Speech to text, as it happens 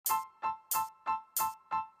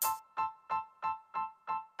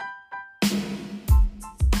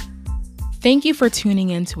Thank you for tuning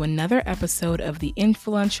in to another episode of the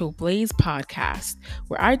Influential Blaze podcast,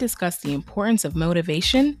 where I discuss the importance of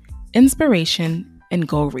motivation, inspiration, and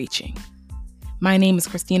goal reaching. My name is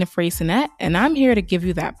Christina Freysonet, and I'm here to give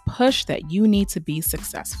you that push that you need to be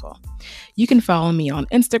successful. You can follow me on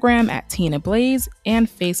Instagram at Tina Blaze and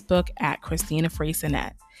Facebook at Christina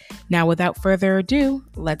Freysonet. Now, without further ado,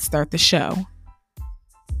 let's start the show.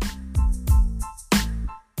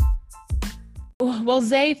 Well,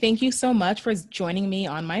 Zaay, thank you so much for joining me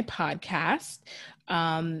on my podcast.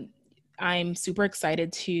 I'm super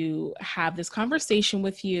excited to have this conversation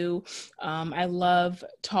with you. I love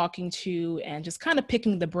talking to and just kind of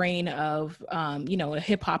picking the brain of, a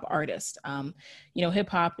hip hop artist. Hip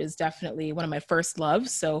hop is definitely one of my first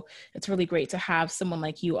loves. So it's really great to have someone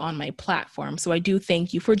like you on my platform. So I do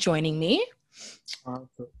thank you for joining me.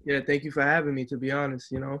 Yeah, thank you for having me, to be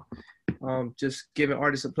honest. Just giving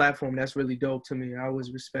artists a platform, that's really dope to me. I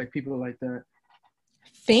always respect people like that.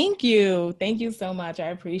 Thank you. Thank you so much. I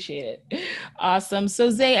appreciate it. Awesome.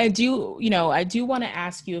 So Zaay, I do want to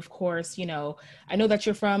ask you, of course, I know that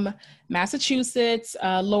you're from Massachusetts,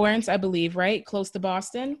 Lawrence, I believe, right? Close to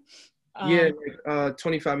Boston.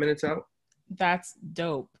 25 minutes out. That's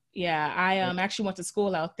dope. Yeah. I actually went to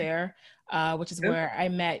school out there, which is where I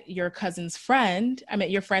met your cousin's friend. I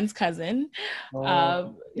met your friend's cousin.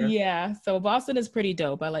 Yeah. So Boston is pretty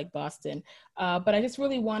dope. I like Boston. But I just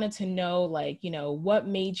really wanted to know, what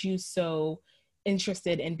made you so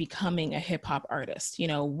interested in becoming a hip hop artist?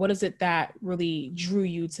 What is it that really drew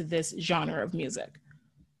you to this genre of music?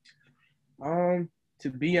 To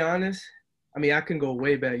be honest, I can go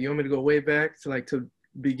way back. You want me to go way back to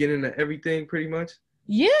beginning of everything, pretty much?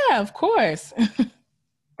 Yeah, of course.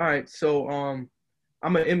 All right, so I'm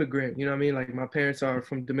an immigrant, you know what I mean? Like, my parents are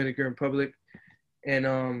from Dominican Republic,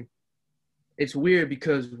 and it's weird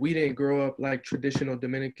because we didn't grow up like traditional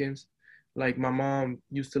Dominicans. Like, my mom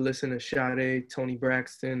used to listen to Sade, Toni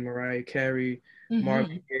Braxton, Mariah Carey,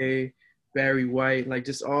 Marvin Gaye, Barry White, like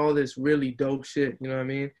just all this really dope shit, you know what I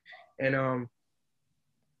mean? And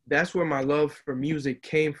that's where my love for music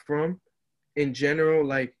came from. In general,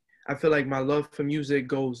 like, I feel like my love for music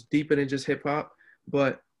goes deeper than just hip hop,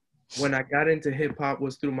 but when I got into hip hop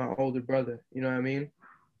was through my older brother, you know what I mean?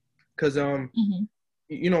 Cause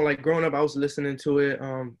like growing up, I was listening to it.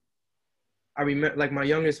 I remember, like, my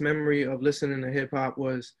youngest memory of listening to hip hop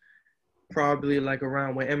was probably like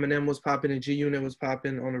around when Eminem was popping and G Unit was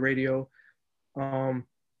popping on the radio.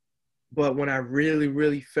 But when I really,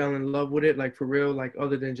 really fell in love with it, like for real, like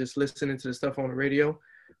other than just listening to the stuff on the radio,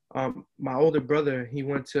 my older brother, he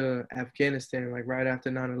went to Afghanistan like right after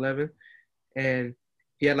 9/11, and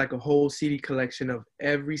he had like a whole CD collection of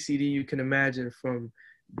every CD you can imagine, from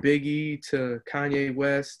Biggie to Kanye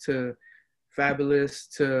West to Fabulous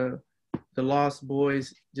to the Lost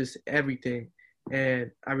Boys, just everything.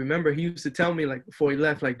 And I remember he used to tell me, like, before he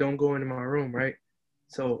left, like, don't go into my room, right?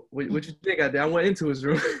 So what you think I did? I went into his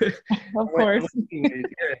room. Of course.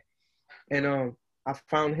 And I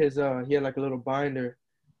found his, he had like a little binder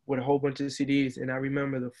with a whole bunch of CDs. And I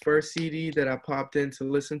remember the first CD that I popped in to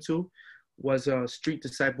listen to was Street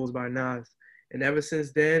Disciples by Nas. And ever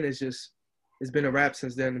since then, it's been a rap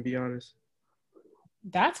since then, to be honest.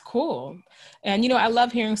 That's cool. And, I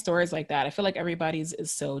love hearing stories like that. I feel like everybody's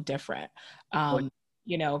is so different,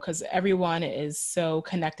 because everyone is so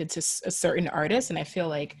connected to a certain artist. And I feel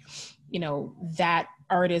like, that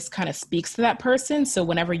artist kind of speaks to that person. So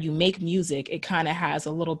whenever you make music, it kind of has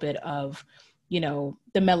a little bit of, the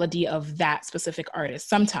melody of that specific artist.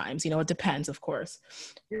 Sometimes, it depends, of course.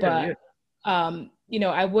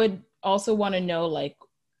 I would also want to know, like,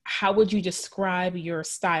 how would you describe your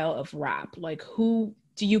style of rap? Like, who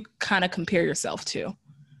do you kind of compare yourself to?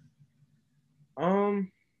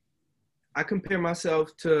 I compare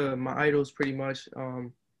myself to my idols pretty much.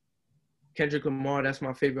 Kendrick Lamar, that's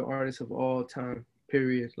my favorite artist of all time,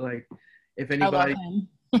 period. Like, if anybody,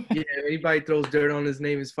 if anybody throws dirt on his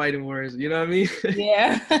name, it's fighting words. You know what I mean?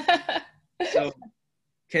 Yeah. So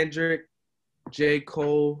Kendrick, J.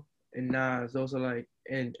 Cole, and Nas, those are like,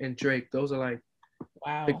 and Drake, those are like,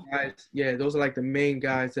 wow, the guys. Yeah, those are like the main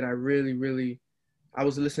guys that I really, really, I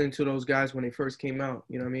was listening to those guys when they first came out.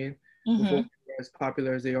 You know what I mean? Before they were as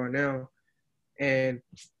popular as they are now. And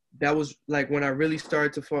that was like when I really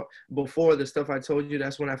started to fall. Before the stuff I told you,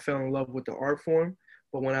 that's when I fell in love with the art form.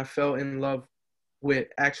 But when I fell in love with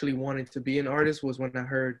actually wanting to be an artist was when I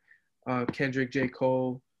heard Kendrick, J.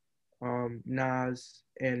 Cole, Nas,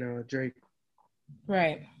 and Drake.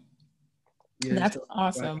 Right. Yeah, that's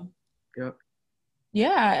awesome. Yep.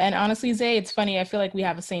 Yeah, and honestly, Zaay, it's funny. I feel like we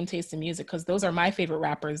have the same taste in music because those are my favorite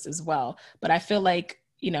rappers as well. But I feel like,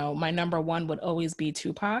 my number one would always be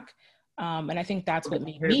Tupac. And I think that's what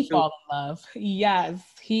made Him me too. fall in love. Yes,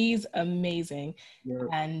 he's amazing. Yeah.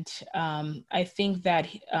 And I think that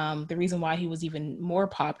the reason why he was even more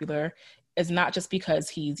popular is not just because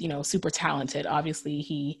he's, super talented. Obviously,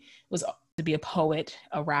 he was to be a poet,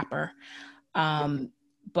 a rapper,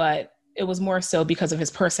 but it was more so because of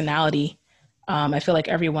his personality. I feel like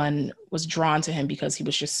everyone was drawn to him because he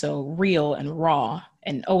was just so real and raw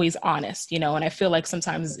and always honest, and I feel like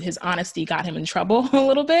sometimes his honesty got him in trouble a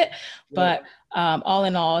little bit, Yeah. but all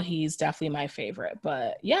in all, he's definitely my favorite.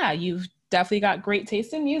 But yeah, you've definitely got great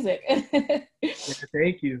taste in music. Yeah,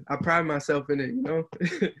 thank you. I pride myself in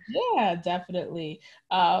it. Yeah, definitely.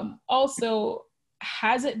 Also,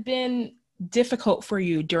 has it been difficult for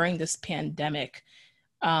you during this pandemic?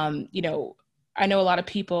 I know a lot of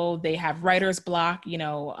people, they have writer's block,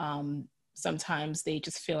 sometimes they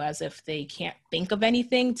just feel as if they can't think of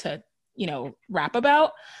anything to, rap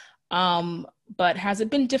about. Um, but has it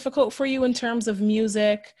been difficult for you in terms of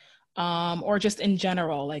music, or just in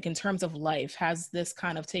general, like in terms of life? Has this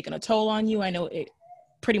kind of taken a toll on you? I know it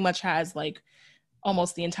pretty much has, like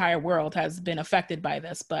almost the entire world has been affected by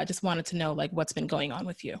this, but I just wanted to know like what's been going on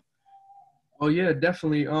with you. Oh yeah,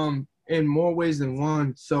 definitely. In more ways than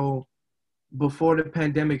one. So before the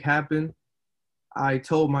pandemic happened, I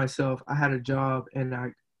told myself I had a job and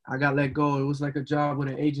I got let go. It was like a job with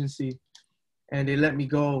an agency and they let me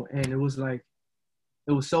go. And it was like,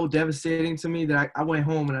 it was so devastating to me that I went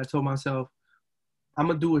home and I told myself, I'm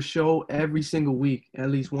gonna do a show every single week, at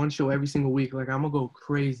least one show every single week. Like I'm gonna go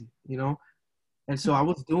crazy, you know? And so I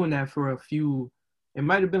was doing that for it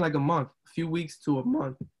might have been like a month, a few weeks to a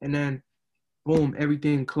month. And then boom,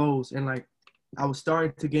 everything closed. And like I was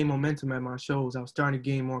starting to gain momentum at my shows. I was starting to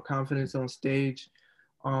gain more confidence on stage.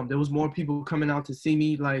 There was more people coming out to see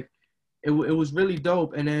me. Like it was really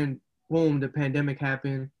dope. And then boom, the pandemic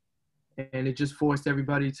happened and it just forced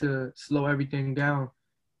everybody to slow everything down.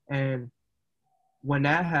 And when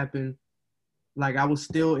that happened, like I was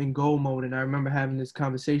still in go mode. And I remember having this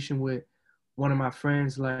conversation with one of my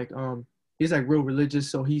friends, like he's like real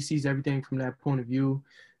religious, so he sees everything from that point of view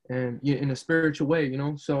and yeah, in a spiritual way, you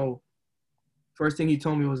know. So first thing he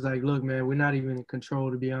told me was like, look, man, we're not even in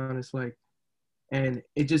control, to be honest. Like, and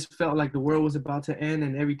it just felt like the world was about to end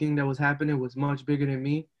and everything that was happening was much bigger than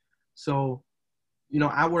me. So,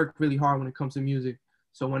 I work really hard when it comes to music.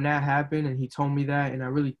 So when that happened and he told me that and I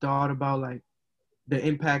really thought about like the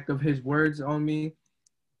impact of his words on me,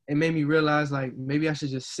 it made me realize like maybe I should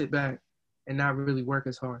just sit back and not really work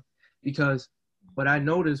as hard. Because what I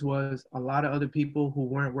noticed was a lot of other people who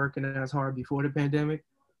weren't working as hard before the pandemic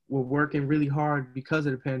were working really hard because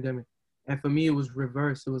of the pandemic. And for me, it was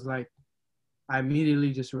reversed. It was like I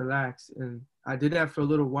immediately just relaxed. And I did that for a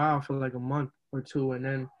little while, for like a month or two. And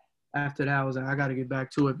then after that, I was like, I got to get back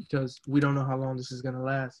to it because we don't know how long this is going to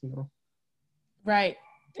last. Right,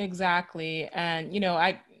 exactly. And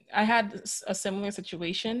I had a similar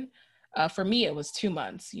situation. For me, it was 2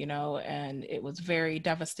 months, and it was very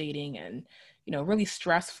devastating and really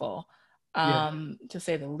stressful, Yeah. to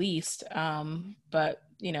say the least. But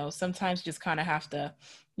sometimes you just kind of have to,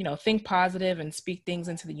 think positive and speak things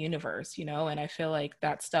into the universe, and I feel like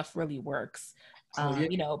that stuff really works. Oh,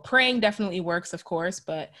 yeah. Praying definitely works, of course,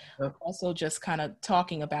 but Yeah. also just kind of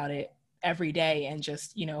talking about it every day and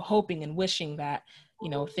just hoping and wishing that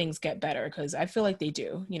things get better, because I feel like they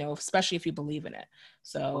do, especially if you believe in it.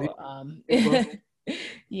 Oh, yeah. So It will.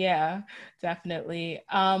 yeah, definitely.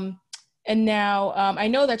 And now I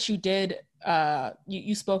know that you did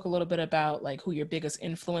you spoke a little bit about like who your biggest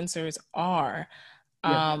influencers are.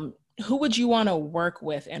 Yeah. Who would you want to work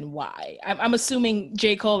with and why? I'm assuming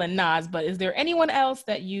J. Cole and Nas, but is there anyone else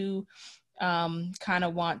that you kind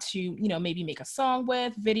of want to, maybe make a song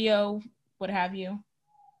with, video, what have you?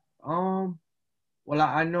 Um, well,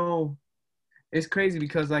 I know it's crazy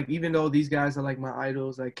because like even though these guys are like my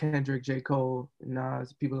idols, like Kendrick, J. Cole,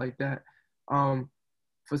 Nas, people like that, um,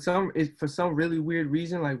 for some really weird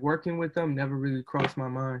reason, like working with them never really crossed my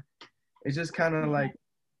mind. It's just kind of like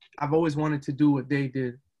I've always wanted to do what they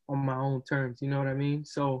did on my own terms. You know what I mean?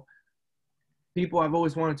 So people I've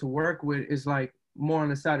always wanted to work with is like more on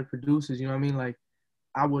the side of producers. You know what I mean? Like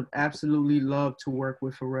I would absolutely love to work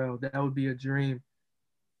with Pharrell. That would be a dream.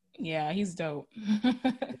 Yeah, he's dope.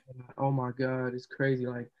 Oh my God, it's crazy.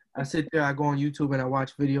 Like I sit there, I go on YouTube and I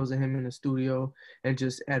watch videos of him in the studio and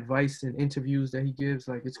just advice and interviews that he gives.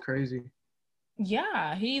 Like it's crazy.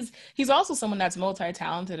 Yeah, he's also someone that's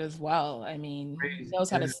multi-talented as well. I mean, he Crazy. knows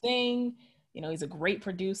how to Yeah. sing. He's a great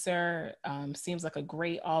producer. Seems like a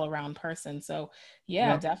great all-around person. So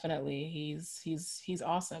yeah, Yep. definitely, he's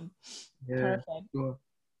awesome. Yeah. Perfect. Sure.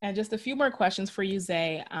 And just a few more questions for you,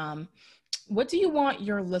 Zay. what do you want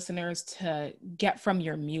your listeners to get from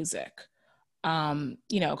your music?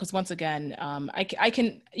 You know, because once again, I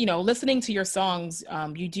can, you know, listening to your songs,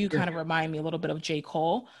 you do Yeah, kind of remind me a little bit of J.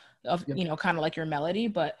 Cole, of, yeah. you know, kind of like your melody,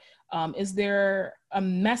 but is there a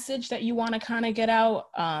message that you want to kind of get out?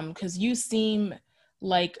 Because you seem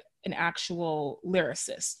like an actual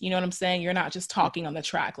lyricist, you know what I'm saying? You're not just talking on the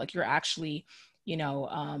track, like you're actually, you know,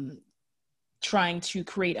 trying to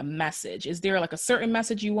create a message. Is there like a certain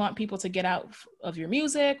message you want people to get out of your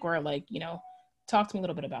music, or like, you know, talk to me a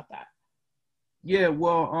little bit about that. Yeah,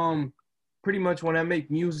 well, pretty much when I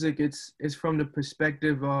make music, it's from the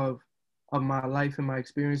perspective of my life and my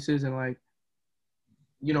experiences, and like,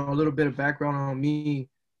 you know, a little bit of background on me.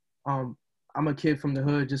 Um, I'm a kid from the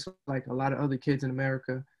hood, just like a lot of other kids in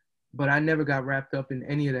America, but I never got wrapped up in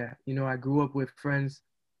any of that. You know, I grew up with friends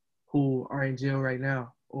who are in jail right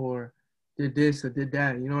now, or did this or did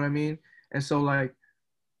that. You know what I mean? And so like,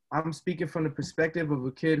 I'm speaking from the perspective of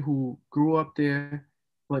a kid who grew up there,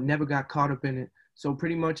 but never got caught up in it. So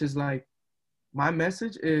pretty much is like, my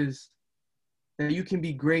message is that you can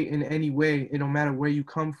be great in any way. It don't matter where you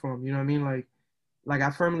come from. You know what I mean? Like I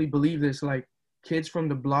firmly believe this. Like, kids from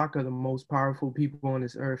the block are the most powerful people on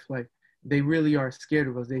this earth. Like, they really are scared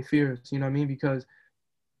of us. They fear us. You know what I mean? Because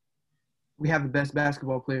we have the best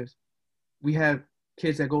basketball players. We have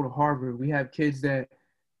kids that go to Harvard. We have kids that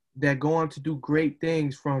go on to do great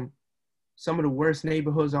things from some of the worst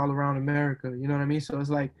neighborhoods all around America. You know what I mean? So it's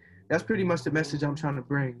like, that's pretty much the message I'm trying to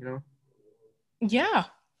bring, you know? Yeah,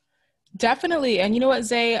 definitely. And you know what,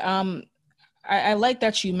 Zay? I like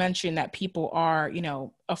that you mentioned that people are, you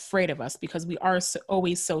know, afraid of us because we are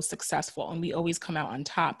always so successful and we always come out on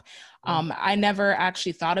top. Yeah. I never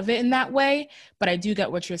actually thought of it in that way, but I do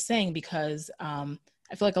get what you're saying because I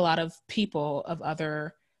feel like a lot of people of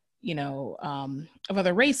other, you know, of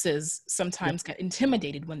other races Yeah. sometimes get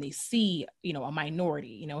intimidated when they see, you know, a minority,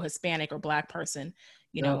 you know, Hispanic or Black person,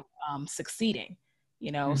 you Yeah. know, succeeding.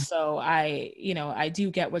 You know, Mhm. so you know, I do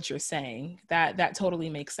get what you're saying. That totally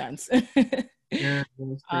makes sense. Yeah,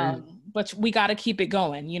 it's crazy. But we got to keep it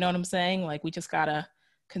going. You know what I'm saying? Like we just got to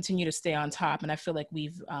continue to stay on top. And I feel like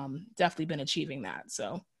we've definitely been achieving that.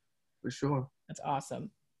 So For sure. that's awesome.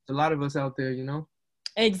 There's a lot of us out there, you know?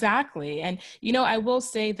 Exactly. And, you know, I will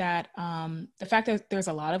say that the fact that there's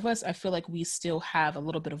a lot of us, I feel like we still have a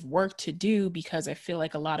little bit of work to do because I feel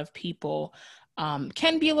like a lot of people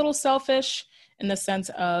can be a little selfish in the sense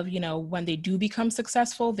of, you know, when they do become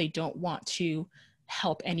successful, they don't want to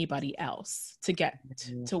help anybody else to get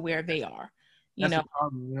Yeah. to where they are. You That's know, the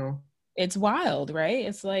problem, you know? it's wild, right?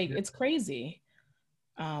 It's like, Yeah. it's crazy.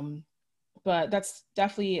 Um, but that's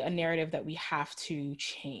definitely a narrative that we have to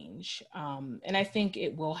change. And I think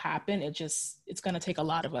it will happen. It's going to take a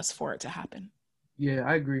lot of us for it to happen. Yeah,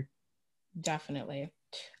 I agree. Definitely.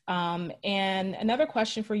 And another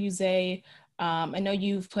question for you, Zay. I know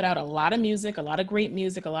you've put out a lot of music, a lot of great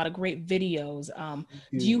music, a lot of great videos. Thank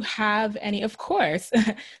Do you. you have any, of course,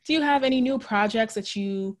 do you have any new projects that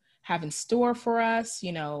you have in store for us?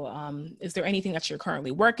 You know, is there anything that you're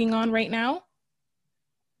currently working on right now?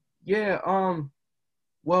 Yeah,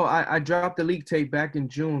 well, I dropped the leak tape back in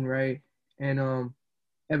June, right? And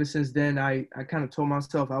ever since then I kind of told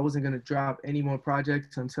myself I wasn't gonna drop any more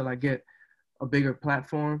projects until I get a bigger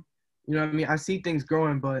platform. You know what I mean? I see things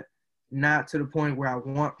growing, but not to the point where I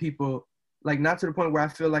want people, like not to the point where I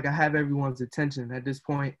feel like I have everyone's attention at this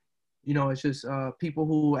point. You know, it's just people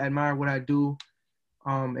who admire what I do.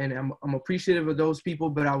 And I'm appreciative of those people,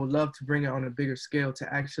 but I would love to bring it on a bigger scale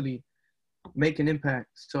to actually make an impact.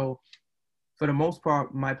 So for the most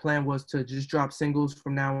part, my plan was to just drop singles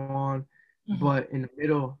from now on. Mhm. But in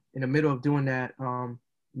the middle of doing that,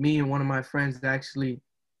 me and one of my friends actually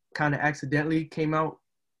kind of accidentally came out,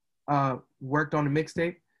 worked on the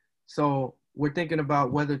mixtape. So we're thinking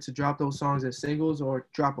about whether to drop those songs as singles or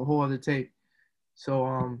drop a whole other tape.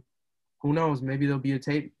 So who knows? Maybe there'll be a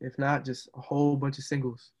tape. If not, just a whole bunch of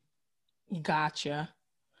singles. Gotcha.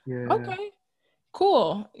 Yeah. Okay.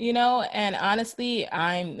 Cool. You know, and honestly,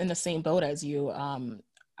 I'm in the same boat as you.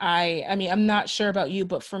 I mean, I'm not sure about you,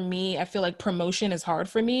 but for me, I feel like promotion is hard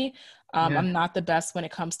for me. Yeah. I'm not the best when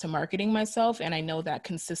it comes to marketing myself, and I know that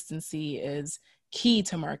consistency is key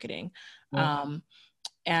to marketing. Yeah. Um,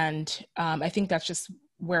 and I think that's just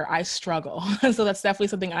where I struggle. So that's definitely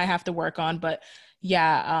something I have to work on. But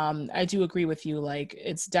yeah, I do agree with you. Like,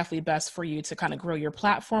 it's definitely best for you to kind of grow your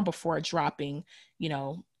platform before dropping, you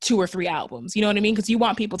know, 2 or 3 albums. You know what I mean? Because you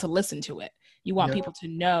want people to listen to it. You want Yeah. people to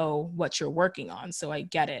know what you're working on. So I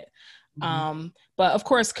get it. Mm-hmm. But of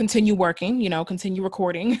course, continue working, you know, continue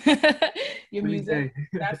recording your Every music. day.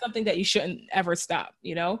 That's something that you shouldn't ever stop,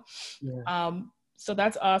 you know? Yeah. So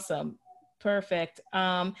that's awesome. Perfect.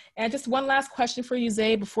 And just one last question for you,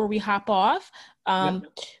 Zaay, before we hop off. Yep.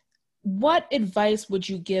 What advice would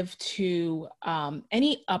you give to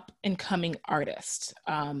any up and coming artist?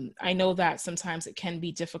 I know that sometimes it can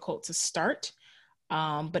be difficult to start,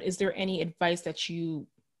 but is there any advice that you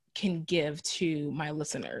can give to my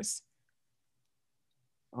listeners?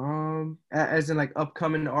 As in like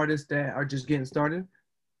upcoming artists that are just getting started.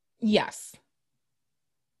 Yes.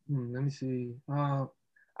 Let me see. I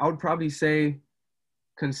would probably say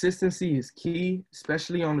consistency is key,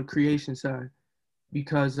 especially on the creation side,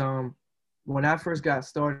 because when I first got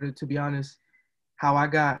started, to be honest, how I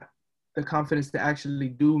got the confidence to actually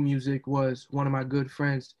do music was one of my good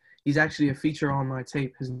friends. He's actually a feature on my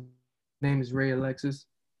tape. His name is Ray Alexis,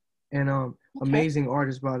 and Okay. amazing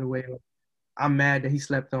artist, by the way. I'm mad that he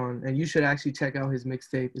slept on, and you should actually check out his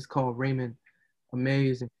mixtape. It's called Raymond.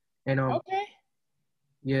 Amazing. And Okay.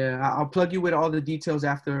 yeah, I'll plug you with all the details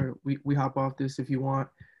after we hop off this if you want.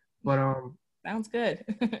 But Sounds good.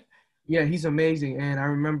 yeah, he's amazing. And I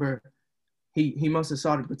remember he must have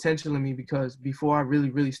saw the potential in me, because before I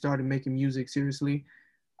really started making music seriously,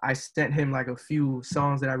 I sent him like a few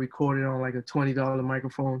songs that I recorded on like a $20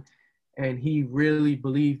 microphone, and he really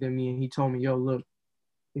believed in me, and he told me, "Yo, look,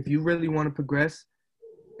 if you really want to progress,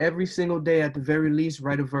 every single day at the very least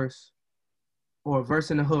write a verse, or a verse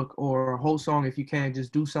and a hook, or a whole song if you can.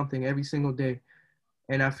 Just do something every single day."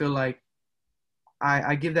 And I feel like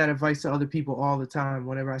I give that advice to other people all the time.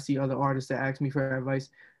 Whenever I see other artists that ask me for advice,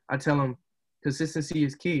 I tell them consistency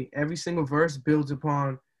is key. Every single verse builds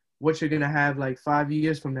upon what you're gonna have like 5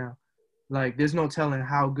 years from now. Like there's no telling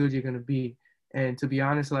how good you're gonna be. And to be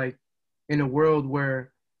honest, like in a world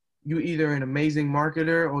where you either an amazing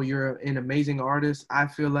marketer or you're an amazing artist, I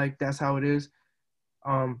feel like that's how it is.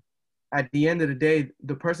 Um, at the end of the day,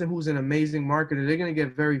 the person who's an amazing marketer, they're gonna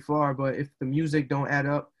get very far. But if the music don't add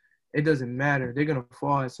up, it doesn't matter. They're gonna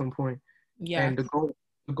fall at some point. Yeah. And the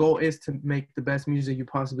goal is to make the best music you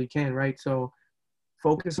possibly can, right? So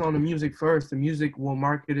focus on the music first. The music will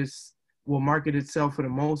market itself for the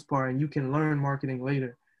most part, and you can learn marketing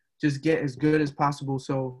later. Just get as good as possible,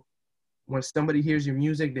 so when somebody hears your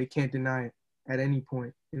music, they can't deny it at any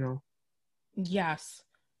point, you know? Yes.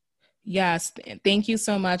 Yes. Thank you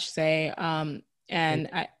so much, Zaay. Thank And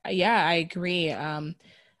yeah, I agree.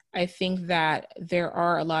 I think that there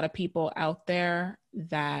are a lot of people out there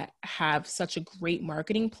that have such a great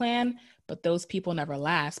marketing plan, but those people never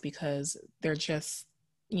last because they're just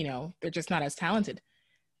not as talented.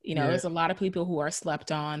 Yeah, There's a lot of people who are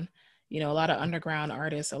slept on, a lot of underground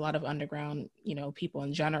artists, a lot of underground, people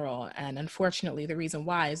in general. And unfortunately, the reason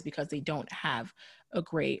why is because they don't have a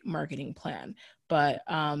great marketing plan. But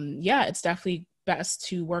yeah, it's definitely best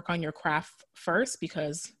to work on your craft first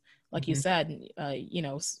because, like you hmm said,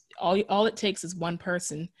 all it takes is one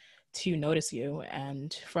person to notice you.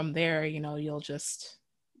 And from there, you'll just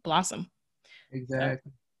blossom. So,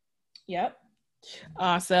 exactly. yep.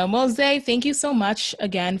 Awesome. Well, Zaay, thank you so much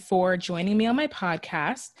again for joining me on my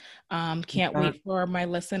podcast. Can't wait for my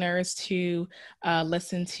listeners to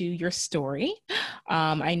listen to your story.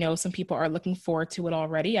 I know some people are looking forward to it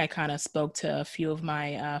already. I kind of spoke to a few of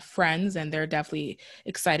my friends, and they're definitely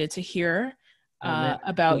excited to hear Oh man,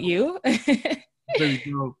 about you. really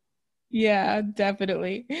dope. Yeah,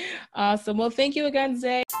 definitely. Awesome. Well, thank you again,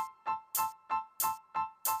 Zaay.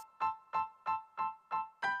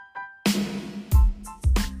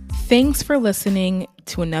 Thanks for listening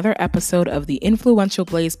to another episode of the Influential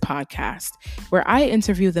Blaze podcast, where I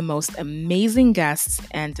interview the most amazing guests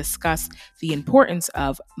and discuss the importance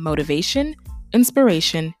of motivation,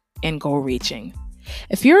 inspiration, and goal reaching.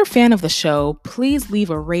 If you're a fan of the show, please leave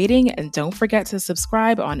a rating and don't forget to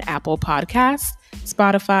subscribe on Apple Podcasts,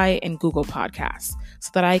 Spotify, and Google Podcasts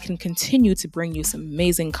so that I can continue to bring you some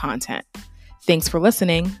amazing content. Thanks for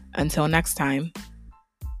listening. Until next time.